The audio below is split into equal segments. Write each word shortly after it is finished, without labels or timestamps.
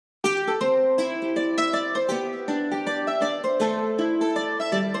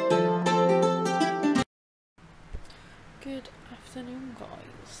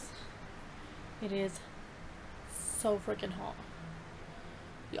It is so freaking hot.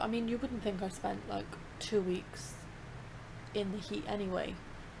 I mean, you wouldn't think I spent like 2 weeks in the heat anyway.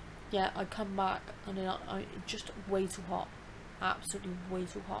 Yeah, I come back and it's just way too hot. Absolutely way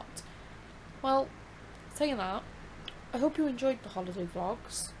too hot. Well, saying that, I hope you enjoyed the holiday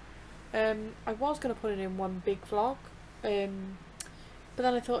vlogs. I was going to put it in one big vlog, but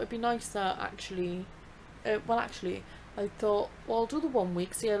then I thought it'd be nicer actually. I thought, well, I'll do the 1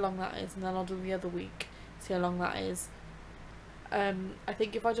 week, see how long that is, and then I'll do the other week, see how long that is. I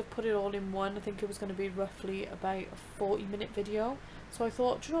think if I just put it all in one, I think it was going to be roughly about a 40-minute video. So I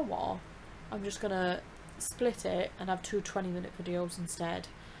thought, do you know what? I'm just going to split it and have 2 20-minute videos instead.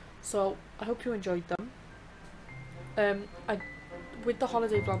 So I hope you enjoyed them. With the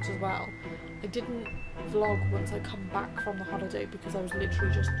holiday vlogs as well, I didn't vlog once I come back from the holiday because I was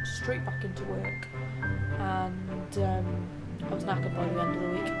literally just straight back into work, and I was knackered by the end of the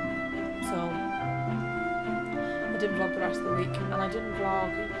week, so I didn't vlog the rest of the week. And I didn't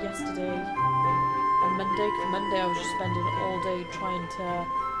vlog yesterday and Monday, because Monday I was just spending all day trying to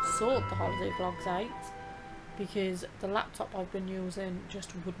sort the holiday vlogs out because the laptop I've been using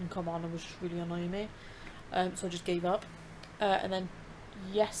just wouldn't come on and was just really annoying me, so I just gave up. And then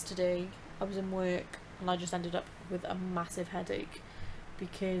yesterday I was in work and I just ended up with a massive headache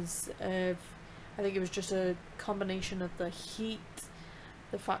because of, I think it was just a combination of the heat,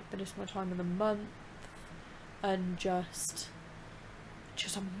 the fact that it's my time of the month, and just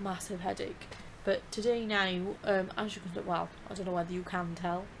a massive headache. But today now, as you can, well, I don't know whether you can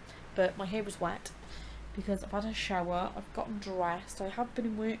tell, but my hair was wet because I've had a shower, I've gotten dressed, I have been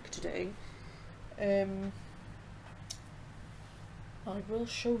in work today. I will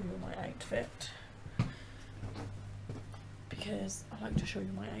show you my outfit because I like to show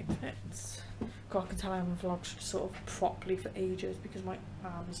you my outfits. God, I can tell I haven't vlogged sort of properly for ages because my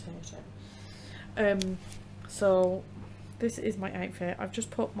arm is hurting. So this is my outfit. I've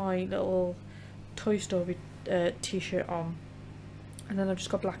just put my little Toy Story t-shirt on, and then I've just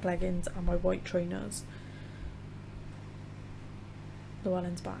got black leggings and my white trainers.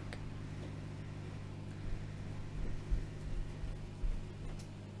 Llewellyn's back.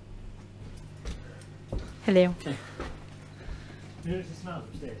 Hello. Okay. You notice it smells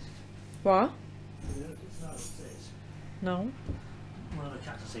upstairs? What? You notice it smells upstairs? No. One of the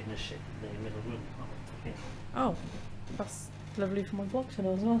cats is eating a shit in the middle room. Yeah. Oh, that's lovely for my vlog to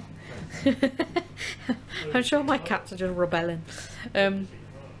know as well. I'm sure my cats are just rebelling.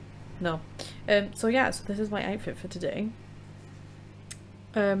 No. So yeah, so this is my outfit for today.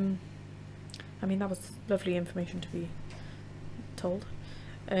 I mean, that was lovely information to be told.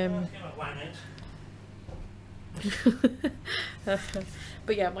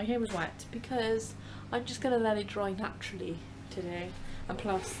 But yeah, my hair was wet because I'm just gonna let it dry naturally today, and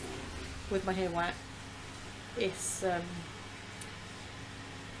plus with my hair wet it's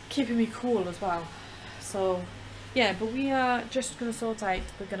keeping me cool as well. So yeah, but we are just gonna sort out,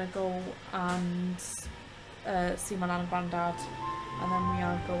 we're gonna go and see my nan and granddad, and then we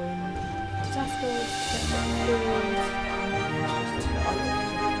are going to Tesco's to get some food.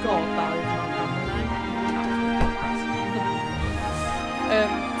 God, that is not camera now.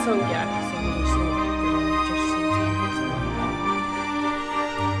 So yeah, so we'll just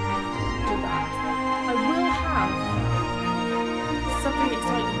do that. I will have something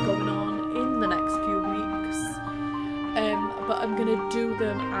exciting going on in the next few weeks, but I'm gonna do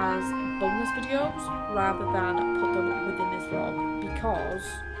them as bonus videos rather than put them within this vlog because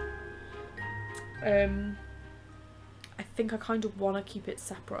I think I kind of want to keep it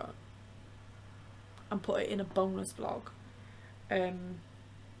separate and put it in a bonus vlog.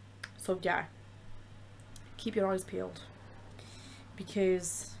 So yeah, keep your eyes peeled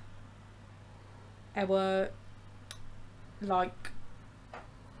because our, like,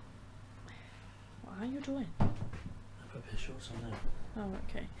 what are you doing? I put a shorts on there. Oh,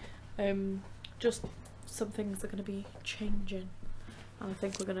 okay. Just some things are going to be changing, and I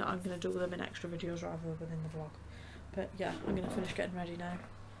think I'm gonna do them in extra videos rather than within the vlog. But yeah, I'm gonna finish getting ready now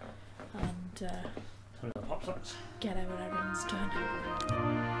and get our errands done.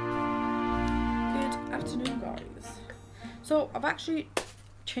 Good afternoon, guys. So I've actually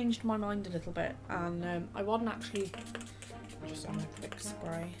changed my mind a little bit, and I wasn't actually just on a quick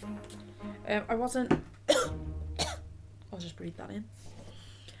spray. I wasn't. I'll just breathe that in.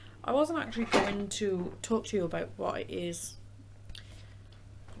 I wasn't actually going to talk to you about what it is.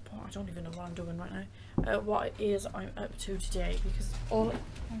 I don't even know what I'm doing right now. What it is I'm up to today, because oh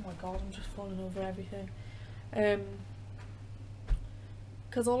my god, I'm just falling over everything.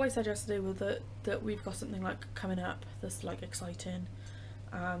 Because all I said yesterday was that we've got something like coming up that's like exciting,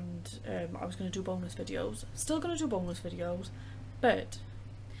 and I was going to do bonus videos. Still going to do bonus videos, but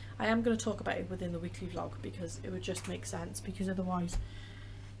I am going to talk about it within the weekly vlog because it would just make sense, because otherwise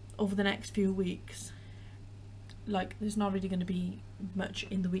over the next few weeks, like, there's not really going to be much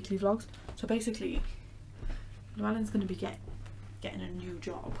in the weekly vlogs. So basically Llewellyn's going to be getting a new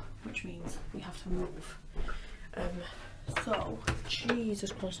job, which means we have to move. So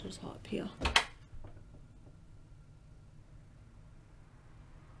Jesus Christ, what's up here?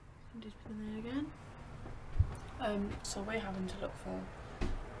 Somebody's been in there again. So we're having to look for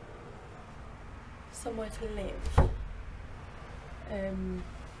somewhere to live. Come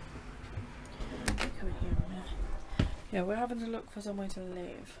in here a minute. Yeah, we're having to look for somewhere to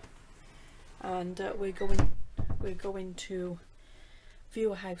live, and we're going to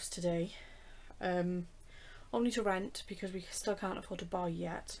view a house today. Only to rent, because we still can't afford to buy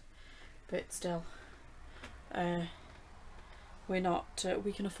yet, but still,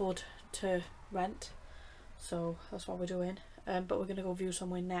 we can afford to rent, so that's what we're doing. But we're gonna go view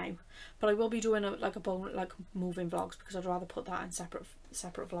somewhere now. But I will be doing like moving vlogs, because I'd rather put that in separate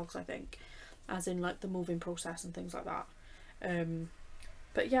vlogs, I think, as in like the moving process and things like that.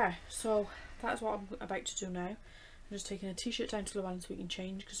 But yeah, so that's what I'm about to do now. I'm just taking a t-shirt down to Llewellyn so we can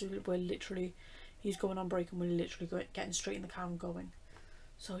change, because we're literally, he's going on break and we're literally getting straight in the car and going.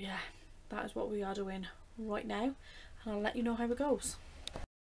 So yeah, that is what we are doing right now, and I'll let you know how it goes.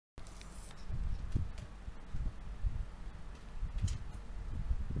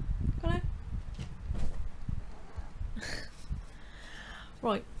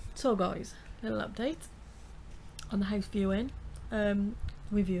 Right, so guys, little update on the house viewing.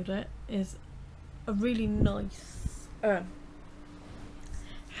 We viewed it. Is a really nice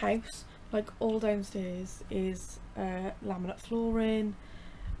house. Like, all downstairs is laminate flooring.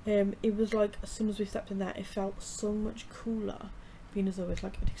 It was like, as soon as we stepped in there, it felt so much cooler, being as though it's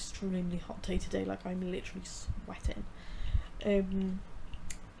like an extremely hot day today. Like, I'm literally sweating.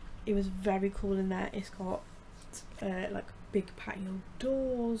 It was very cool in there. It's got like big patio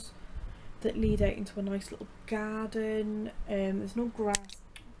doors that lead out into a nice little garden. There's no grass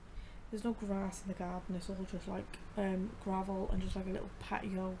in the garden. It's all just like gravel and just like a little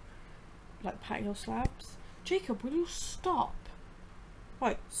patio, like patio slabs. Jacob, will you stop?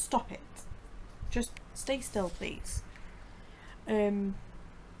 Right, stop it. Just stay still, please.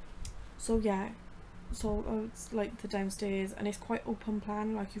 So yeah, so it's like the downstairs, and it's quite open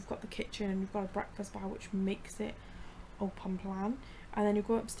plan. Like, you've got the kitchen and you've got a breakfast bar, which makes it open plan. And then you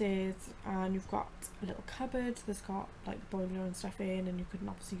go upstairs and you've got a little cupboard that's got like the boiler and stuff in, and you can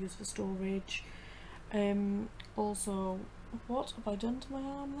obviously use for storage. Also, what have I done to my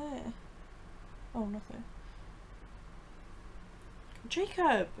arm there? Oh, nothing.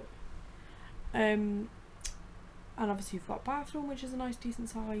 Jacob! And obviously you've got a bathroom, which is a nice decent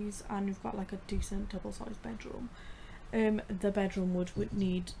size, and you've got like a decent double-sized bedroom. The bedroom would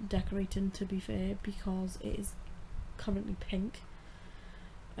need decorating, to be fair, because it is currently pink.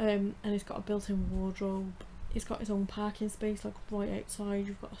 And it's got a built-in wardrobe. It's got its own parking space, like right outside.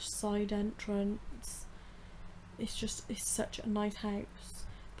 You've got a side entrance. It's such a nice house,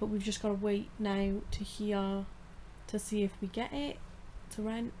 but we've just got to wait now to see if we get it to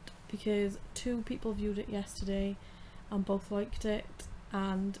rent, because 2 people viewed it yesterday and both liked it,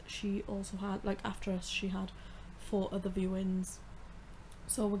 and she also had, like, after us, she had 4 other viewings.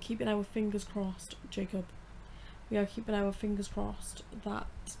 So we're keeping our fingers crossed, Jacob. We are keeping our fingers crossed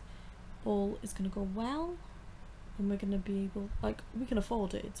that all is going to go well, and we're going to be able, like, we can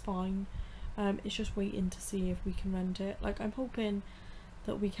afford it, it's fine. It's just waiting to see if we can rent it. Like, I'm hoping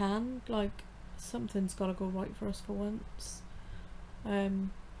that we can, like, something's got to go right for us for once.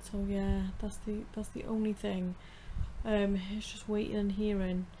 So yeah, that's the only thing. It's just waiting and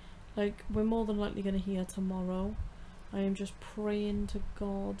hearing. Like, we're more than likely going to hear tomorrow. I am just praying to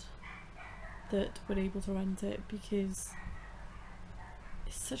God that we're able to rent it, because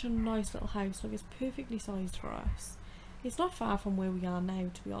it's such a nice little house. Like, it's perfectly sized for us. It's not far from where we are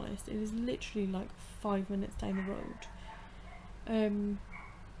now, to be honest. It is literally like 5 minutes down the road.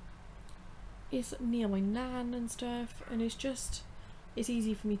 It's near my nan and stuff, and it's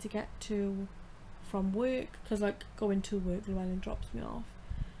easy for me to get to from work, because like going to work, Llewellyn drops me off.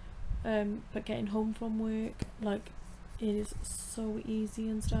 But getting home from work, like, it is so easy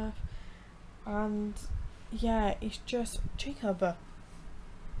and stuff. And yeah, it's just, Jacob,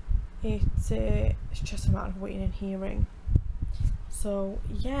 it's just a matter of waiting and hearing. So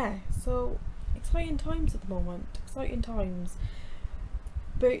yeah, so exciting times at the moment, exciting times.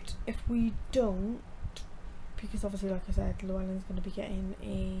 But if we don't, because obviously, like I said, Llewellyn's going to be getting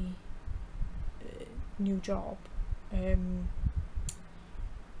a new job,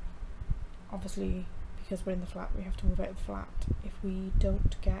 obviously because we're in the flat, we have to move out of the flat. If we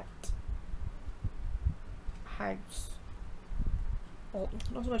don't get a house, well,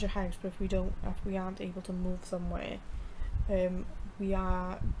 not so much a house, but if we aren't able to move somewhere, we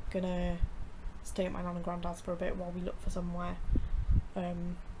are gonna stay at my nan and granddad's for a bit while we look for somewhere.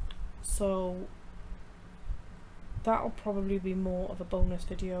 So that'll probably be more of a bonus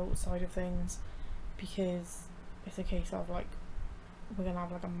video side of things, because it's a case of like we're gonna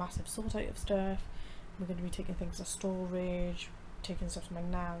have like a massive sort out of stuff. We're gonna be taking things to storage, taking stuff to my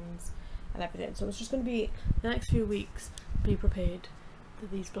nan's and everything. So it's just gonna be the next few weeks. Be prepared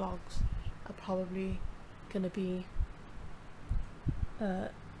that these vlogs are probably gonna be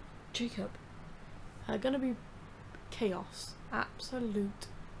gonna be chaos, absolute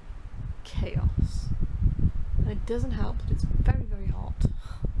chaos. And it doesn't help that it's very, very hot.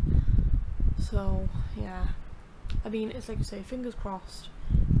 So yeah, I mean, it's like you say, fingers crossed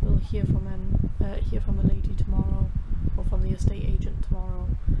we'll hear from the lady tomorrow, or from the estate agent tomorrow,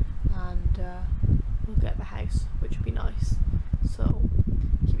 and we'll get the house, which would be nice. So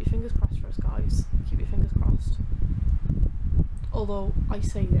keep your fingers crossed for us, guys. Keep your fingers crossed. Although I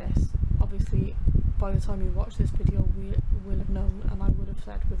say this, obviously by the time you watch this video we will have known, and I would have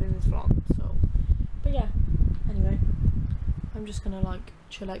said within this vlog. So, but yeah, anyway, I'm just gonna like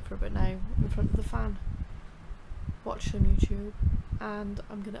chill out for a bit now in front of the fan, watch some YouTube, and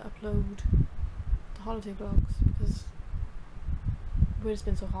I'm gonna upload the holiday vlogs, because it's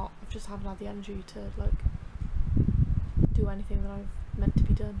been so hot. I've just haven't had the energy to like do anything that I've meant to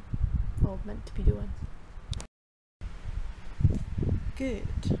be done, or meant to be doing.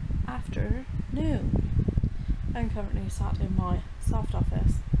 Good afternoon. I'm currently sat in my soft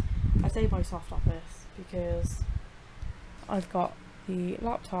office. I say my soft office because I've got the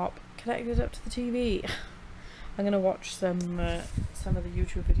laptop connected up to the TV. I'm gonna watch some of the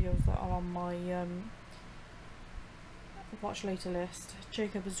YouTube videos that are on my watch later list.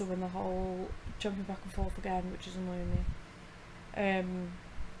 Jacob is doing the whole jumping back and forth again, which is annoying me.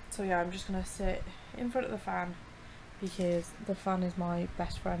 So yeah, I'm just gonna sit in front of the fan, because the fan is my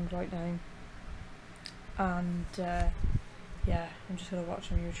best friend right now, and yeah, I'm just gonna watch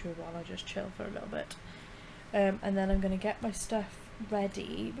some YouTube while I just chill for a little bit, and then I'm gonna get my stuff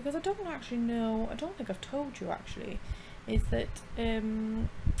ready, because I don't actually know, I don't think I've told you actually, is that I'm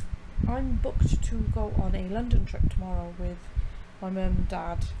booked to go on a London trip tomorrow with my mum,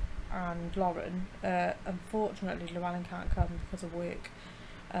 dad and Lauren. Unfortunately Llewellyn can't come because of work,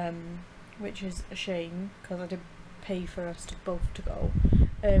 which is a shame, because I did pay for us to both to go.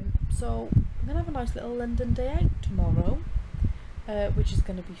 So I'm gonna have a nice little London day out tomorrow, which is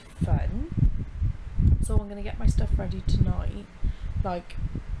gonna be fun. So I'm gonna get my stuff ready tonight. Like,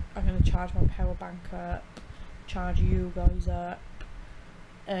 I'm gonna charge my power bank up, charge you guys up.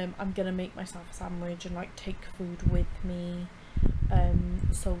 I'm gonna make myself a sandwich and like take food with me,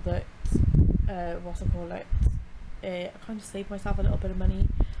 so that I kind of save myself a little bit of money.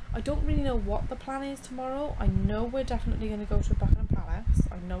 I don't really know what the plan is tomorrow. I know we're definitely going to go to Buckingham Palace,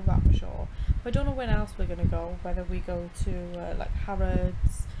 I know that for sure, but I don't know when else we're going to go, whether we go to like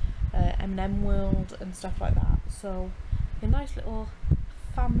Harrods, M&M World and stuff like that. So a nice little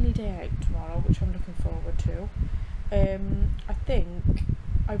family day out tomorrow, which I'm looking forward to. I think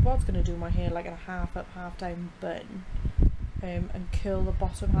I was going to do my hair like in a half up, half down bun, and curl the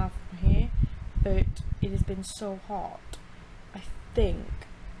bottom half of my hair, but it has been so hot, I think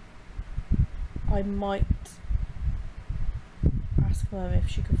I might ask Mum if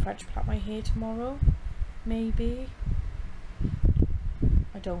she could French plait my hair tomorrow, maybe.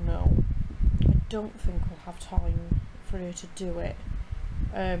 I don't know. I don't think we'll have time for her to do it.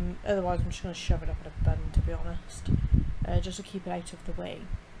 Otherwise I'm just going to shove it up in a bun, to be honest, just to keep it out of the way.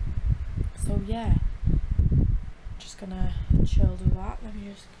 So yeah, just gonna chill do that. Let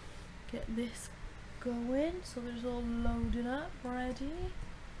me just get this going so there's all loaded up, ready.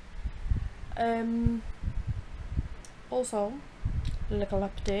 Also, a little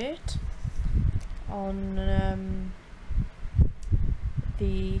update on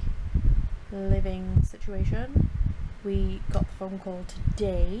the living situation. We got the phone call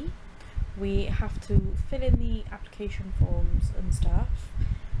today. We have to fill in the application forms and stuff,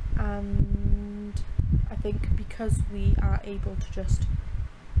 and I think because we are able to just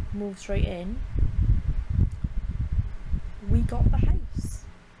move straight in, we got the house.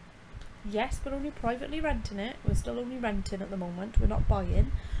 Yes, we're only privately renting it. We're still only renting at the moment. We're not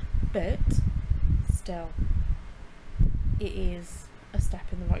buying, but still, it is a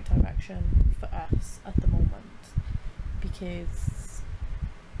step in the right direction for us at the moment, because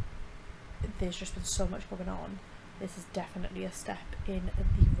there's just been so much going on. This is definitely a step in the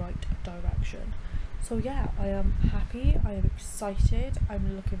right direction. So yeah, I am happy, I am excited,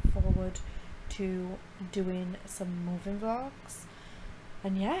 I'm looking forward to doing some moving vlogs,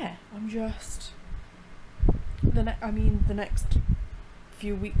 and yeah, I'm just the next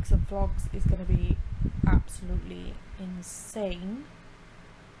few weeks of vlogs is going to be absolutely insane,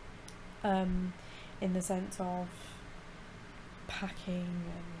 in the sense of packing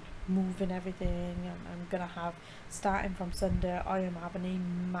and moving everything, and I'm gonna have, starting from Sunday, I am having a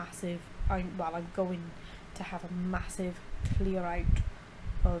massive, I'm going to have a massive clear out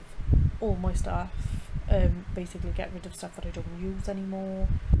of all my stuff, basically get rid of stuff that I don't use anymore,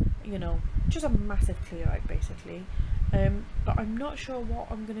 you know, just a massive clear out basically, but I'm not sure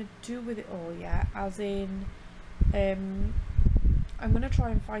what I'm gonna do with it all yet, as in I'm gonna try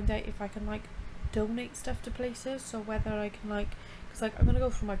and find out if I can like donate stuff to places, so whether I can like, because like I'm gonna go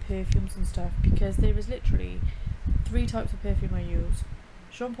through my perfumes and stuff, because there is literally 3 types of perfume I use.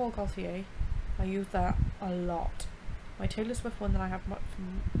 Jean Paul Gaultier, I use that a lot. My Taylor Swift one that I have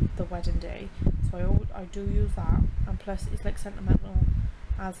from the wedding day, so I do use that, and plus it's like sentimental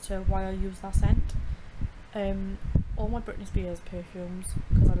as to why I use that scent. All my Britney Spears perfumes,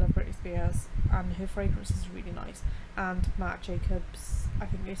 because I love Britney Spears and her fragrance is really nice, and Marc Jacobs, I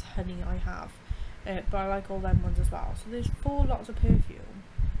think it's Honey I have, but I like all them ones as well. So there's 4 lots of perfume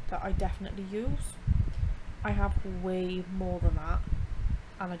that I definitely use. I have way more than that,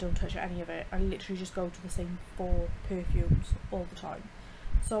 and I don't touch any of it. I literally just go to the same 4 perfumes all the time.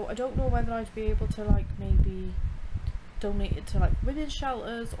 So I don't know whether I'd be able to like maybe donate it to like women's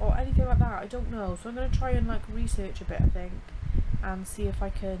shelters or anything like that. I don't know, so I'm going to try and like research a bit, I think, and see if I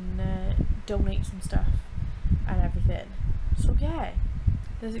can donate some stuff and everything. So yeah,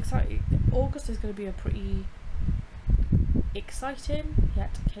 there's exciting. August is going to be a pretty exciting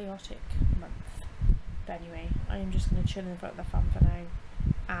yet chaotic month. But anyway, I am just going to chill in front of the fan for now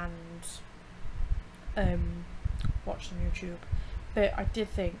and watch some YouTube. But I did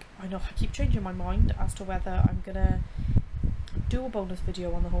think, I know I keep changing my mind as to whether I'm gonna do a bonus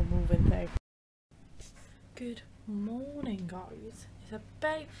video on the whole moving thing. Good morning guys, it's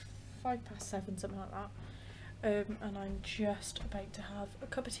about 7:05, something like that, and I'm just about to have a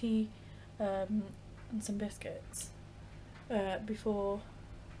cup of tea and some biscuits before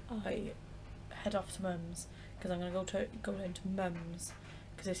I head off to Mum's, because I'm going to go down to Mum's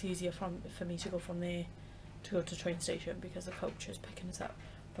because it's easier for me to go from there to go to the train station, because the coach is picking us up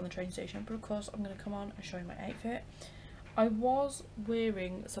from the train station. But of course I'm going to come on and show you my outfit. I was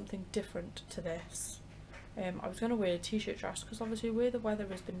wearing something different to this. I was going to wear a t-shirt dress, because obviously where the weather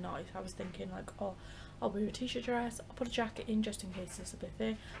has been nice, I was thinking like, oh, I'll wear a t-shirt dress, I'll put a jacket in just in case it's a bit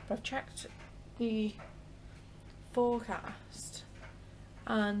there. But I've checked the forecast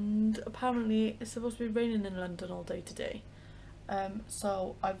and apparently it's supposed to be raining in London all day today.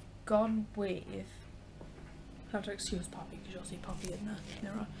 So I've gone with, I have to excuse Poppy because you'll see Poppy in the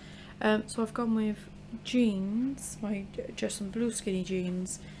mirror. So I've gone with jeans, just some blue skinny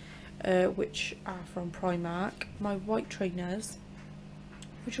jeans, which are from Primark, my white trainers,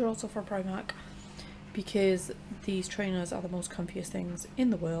 which are also from Primark, because these trainers are the most comfiest things in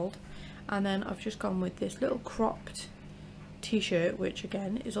the world. And then I've just gone with this little cropped t-shirt, which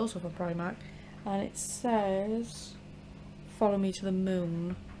again is also from Primark, and it says "Follow me to the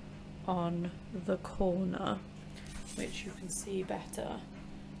moon" on the corner, which you can see better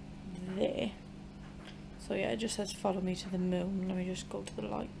there. So yeah, it just says "Follow me to the moon." Let me just go to the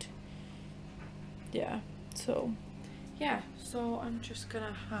light. Yeah, so yeah, so I'm just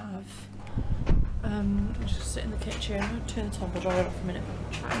gonna have just sit in the kitchen. I'll turn the tumble dryer off a minute when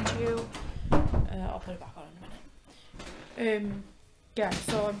I'm chatting to you. I'll put it back on in a minute. Yeah,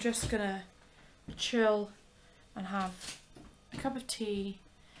 so I'm just gonna chill and have a cup of tea.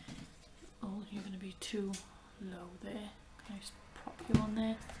 Oh, you're gonna be too low there. Can I just prop you on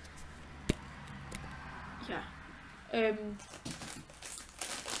there? Yeah.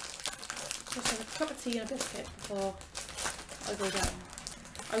 Just have a cup of tea and a biscuit before I go down.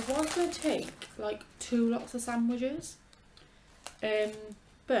 I was going to take like 2 lots of sandwiches,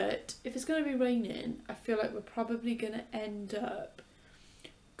 but if it's going to be raining, I feel like we're probably going to end up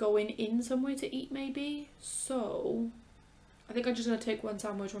going in somewhere to eat maybe. So I think I'm just going to take 1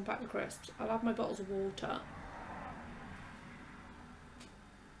 sandwich, 1 pack of crisps. I'll have my bottles of water,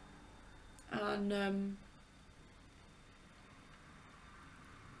 and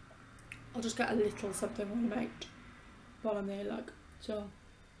I'll just get a little something when I'm out, while I'm there, like, so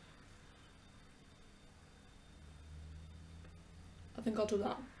I think I'll do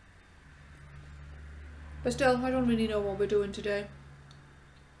that. But still, I don't really know what we're doing today.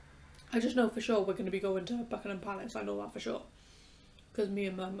 I just know for sure we're going to be going to Buckingham Palace, I know that for sure. because me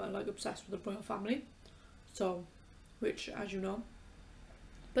and Mum are like obsessed with the royal family, so, which, as you know.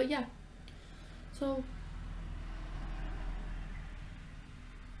 But yeah, so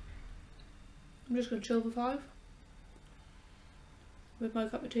I'm just gonna chill for 5 with my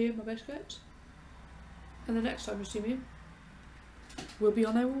cup of tea and my biscuits, and the next time you see me, we'll be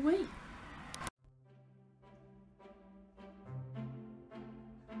on our way.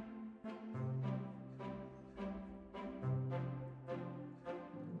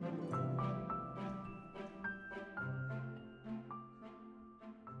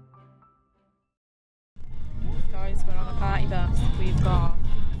 Guys, we're on a party bus. We've got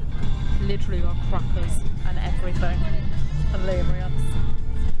literally got crackers and everything. Hilarious.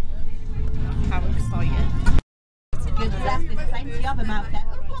 How exciting. Good left, there's plenty of them out there.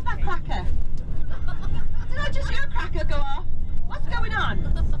 Who bought that cracker? Did I just hear a cracker go off? What's going on?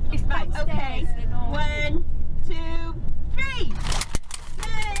 It's right, okay. 1, 2, 3.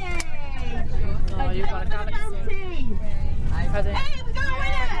 Yay! Oh, you got a galaxy. Hey, we got a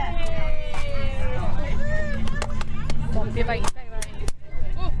winner! One be right.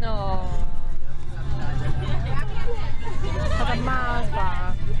 No. Have a Mars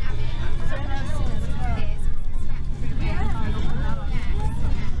bar.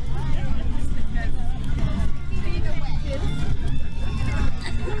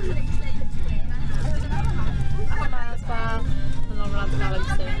 Mars bar and then around the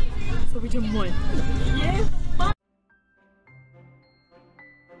galaxy. So we didn't win. Yes.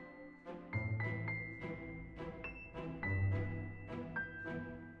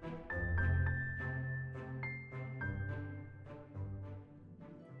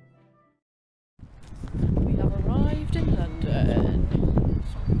 We have arrived in London.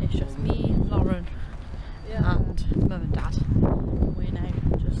 It's just me, Lauren, and Mum and Dad. We're now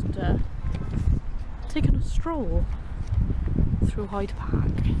just taking a stroll through Hyde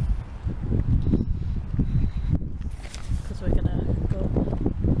Park because we're gonna go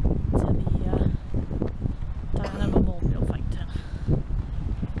to the Diana Memorial Fountain.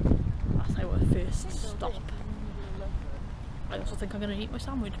 That's our first stop. I also think I'm gonna eat my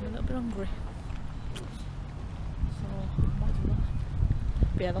sandwich. I'm a little bit hungry. So, might do that.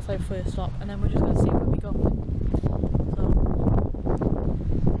 But yeah, that's our first stop, and then we're just going to see where we go.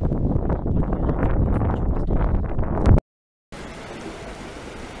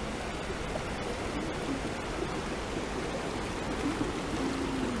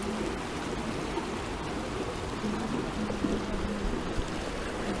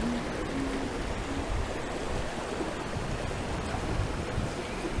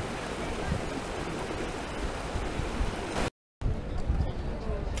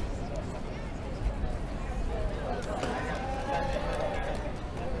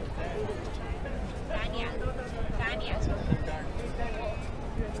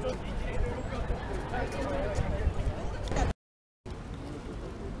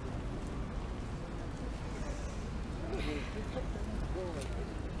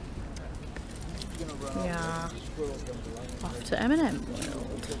 Yeah, off to M&M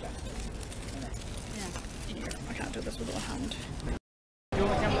World. Yeah, I can't do this with one hand.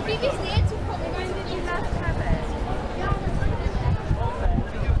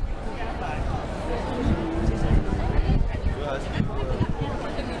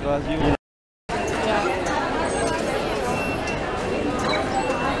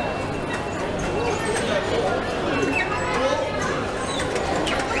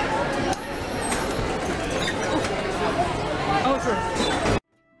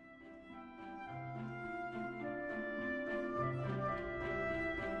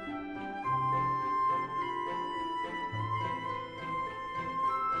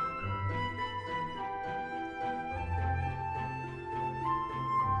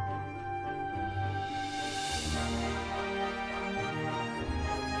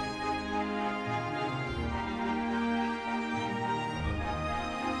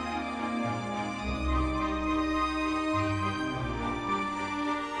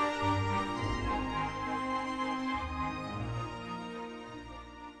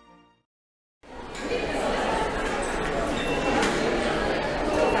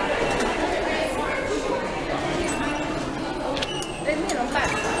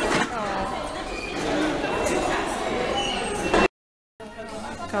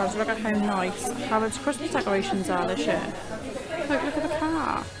 Guys, look at how nice Harrods Christmas decorations are this year. Look at the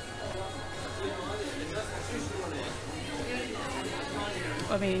car.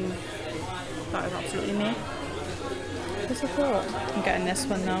 I mean, that is absolutely me. What's the thought? I'm getting this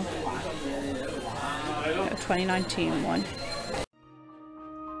one though. A 2019 one.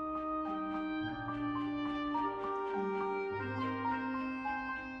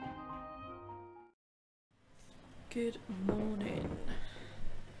 Good morning.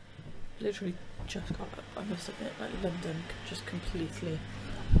 Literally just got up. I must admit, like, London just completely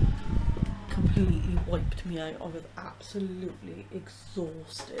wiped me out. I was absolutely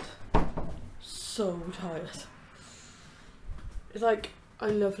exhausted. So tired. It's like, I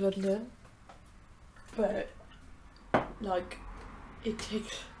love London, but like, it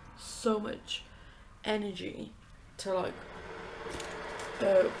takes so much energy to like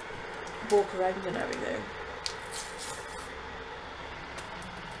walk around and everything.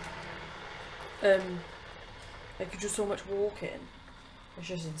 Like, just so much walking. It's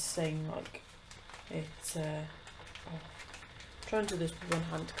just insane. Like, it's I'm trying to do this with one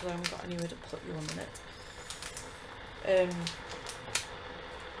hand because I haven't got anywhere to put you on the net.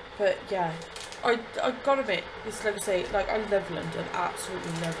 But yeah, I gotta admit, it's like I say, like, I love London,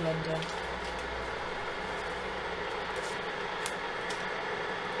 absolutely love London.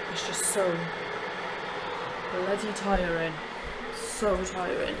 It's just so bloody tiring, so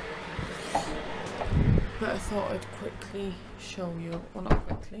tiring. But I thought I'd quickly show you, well, not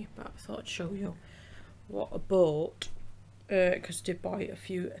quickly, but I thought I'd show you what I bought, because I did buy a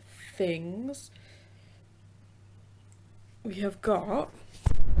few things. We have got,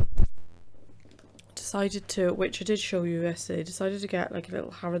 decided to, which I did show you yesterday, decided to get like a little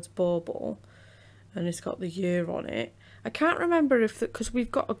Harrods bauble, and it's got the year on it. I can't remember if, because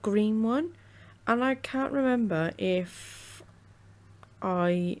we've got a green one, and I can't remember if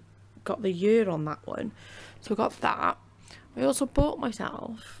I got the year on that one. So I got that. I also bought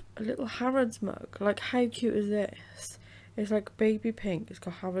myself a little Harrods mug. Like, how cute is this? It's like baby pink. It's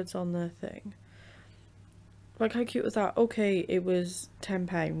got Harrods on the thing. Like, how cute was that? Okay, it was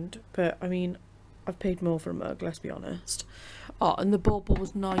 £10, but I mean, I've paid more for a mug, let's be honest. Oh, and the bauble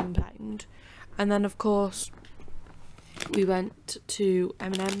was £9. And then, of course, we went to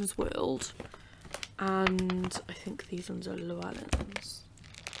M&M's World, and I think these ones are Llewellyn's.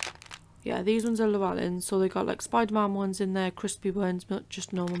 Yeah, these ones are Llewellyn's, so they got like Spider-Man ones in there, crispy ones,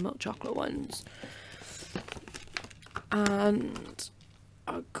 just normal milk chocolate ones. And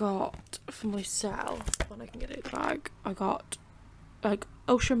I got for myself, when I can get it out of the bag, I got like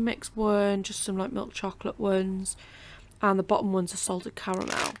ocean mix one, just some like milk chocolate ones, and the bottom ones are salted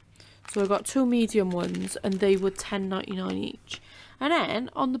caramel. So I got 2 medium ones, and they were £10.99 each. And then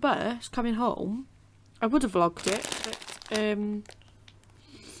on the bus coming home, I would have vlogged it, but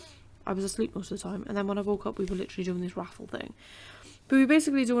I was asleep most of the time, and then when I woke up we were literally doing this raffle thing. But we were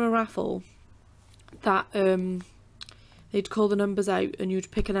basically doing a raffle that they'd call the numbers out, and you'd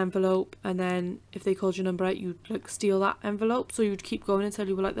pick an envelope, and then if they called your number out, you'd like steal that envelope, so you'd keep going until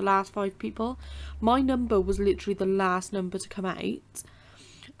you were like the last 5 people. My number was literally the last number to come out,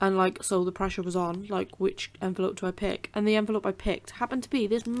 and like, so the pressure was on, like, which envelope do I pick? And the envelope I picked happened to be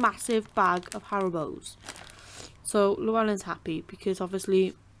this massive bag of Haribos. So Llewellyn's happy, because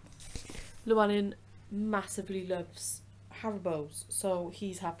obviously Llewellyn massively loves Haribos, so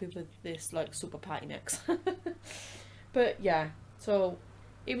he's happy with this like super party mix. But yeah, so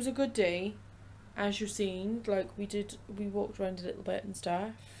it was a good day, as you've seen. Like, we walked around a little bit and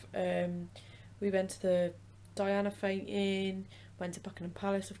stuff. We went to the Diana fainting, went to Buckingham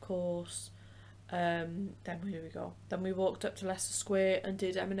Palace, of course. Then where did we go? Then we walked up to Leicester Square and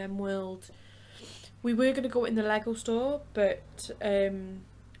did M&M World. We were going to go in the Lego store, but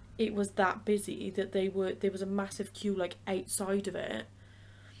it was that busy that there was a massive queue like outside of it,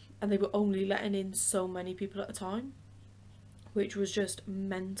 and they were only letting in so many people at a time, which was just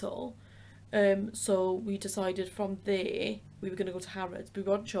mental. So we decided from there we were going to go to Harrods, but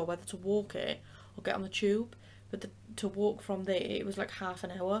we weren't sure whether to walk it or get on the tube. But to walk from there, it was like half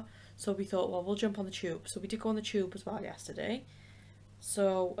an hour, so we thought, well, we'll jump on the tube. So we did go on the tube as well yesterday.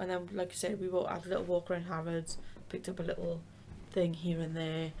 So, and then, like I said, we had a little walk around Harrods, picked up a little thing here and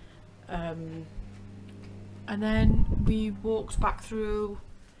there, and then we walked back through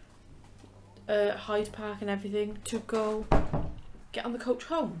Hyde Park and everything to go get on the coach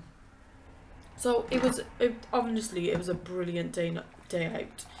home. So honestly it was a brilliant day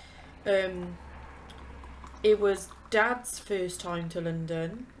out. It was Dad's first time to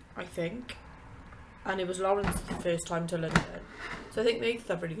London, I think, and it was Lauren's first time to London, so I think they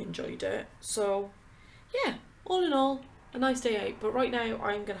thoroughly enjoyed it. So yeah, all in all, a nice day out. But right now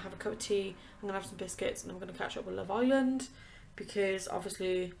I'm going to have a cup of tea, I'm going to have some biscuits, and I'm going to catch up with Love Island, because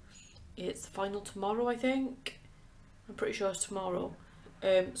obviously it's the final tomorrow, I think. I'm pretty sure it's tomorrow.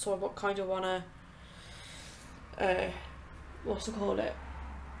 So I kind of want to,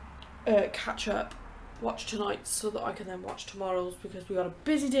 catch up, watch tonight so that I can then watch tomorrow's, because we got a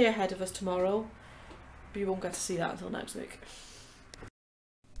busy day ahead of us tomorrow, but you won't get to see that until next week.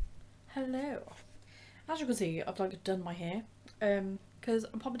 Hello. As you can see, I've like done my hair because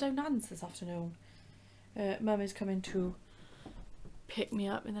I'm popping down Nan's this afternoon. Mum is coming to pick me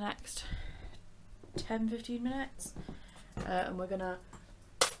up in the next 10-15 minutes, and we're gonna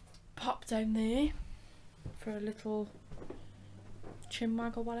pop down there for a little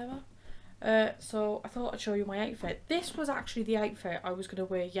chinwag or whatever. So I thought I'd show you my outfit. This was actually the outfit I was going to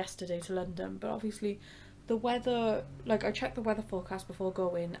wear yesterday to London, but obviously the weather, like I checked the weather forecast before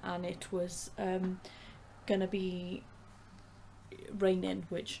going and it was going to be raining,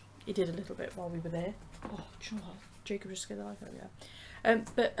 which it did a little bit while we were there. Oh, do you know what? Jacob just scared the life out of me.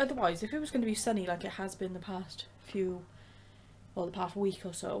 But otherwise, if it was going to be sunny like it has been the past week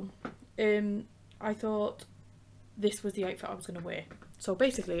or so, I thought this was the outfit I was going to wear. So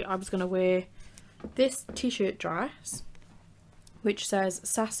basically I was going to wear this t-shirt dress which says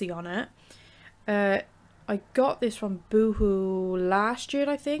sassy on it. I got this from Boohoo last year,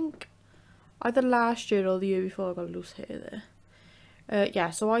 I think. Either last year or the year before. I got loose hair there. Yeah,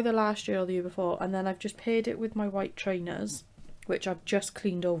 so either last year or the year before, and then I've just paired it with my white trainers, which I've just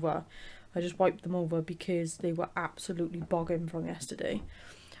cleaned over. I just wiped them over because they were absolutely bogging from yesterday.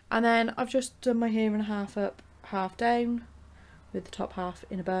 And then I've just done my hair in half up, half down, with the top half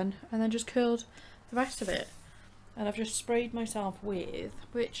in a bun, and then just curled the rest of it. And I've just sprayed myself with,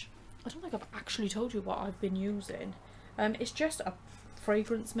 which I don't think I've actually told you what I've been using. It's just a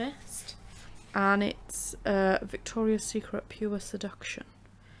fragrance mist, and it's Victoria's Secret Pure Seduction.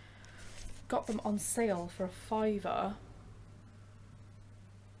 Got them on sale for a £5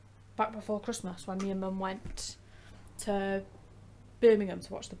 back before Christmas when me and Mum went to Birmingham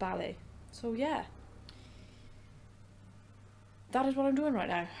to watch the ballet. So yeah, that is what I'm doing right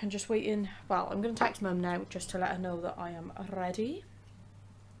now. I'm just waiting. Well, I'm going to text Mum now just to let her know that I am ready,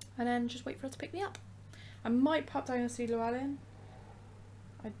 and then just wait for her to pick me up. I might pop down and see Llewellyn.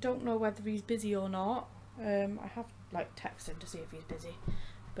 I don't know whether he's busy or not. I have like texted him to see if he's busy,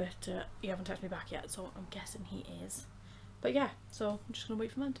 but he hasn't texted me back yet, so I'm guessing he is. But yeah, so I'm just going to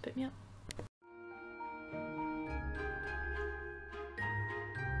wait for Mum to pick me up.